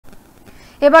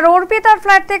এবার অর্পিতার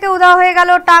ফ্ল্যাট থেকে উধাও হয়ে গেল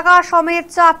টাকা সমেত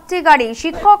 4টি গাড়ি।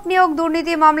 শিক্ষক নিয়োগ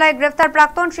দুর্নীতি মামলায় গ্রেফতার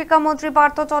প্রাক্তন শিক্ষামন্ত্রী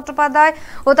পার্থ চট্টোপাধ্যায়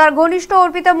ও তার ঘনিষ্ঠ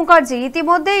অর্পিতা মুখার্জি।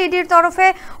 ইতিমধ্যে ইডির তরফে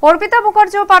অর্পিতা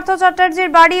মুখার্জি ও পার্থ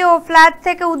চট্টোপাধ্যায়ের বাড়ি ও ফ্ল্যাট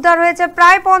থেকে উদ্ধার হয়েছে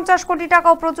প্রায় 50 কোটি টাকা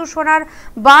ও প্রচুর সোনার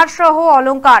বার সহ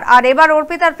অলংকার। আর এবার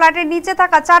অর্পিতার ফ্ল্যাটের নিচে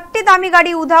থাকা 4টি দামি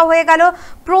গাড়ি উধাও হয়ে গেল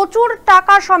প্রচুর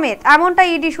টাকা সমেত, এমনটা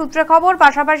ইডি সূত্রে খবর।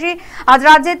 পাশাপাশি আজ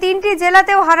রাজ্যে 3টি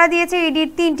জেলাতেও হানা দিয়েছে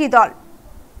ইডির 3টি দল।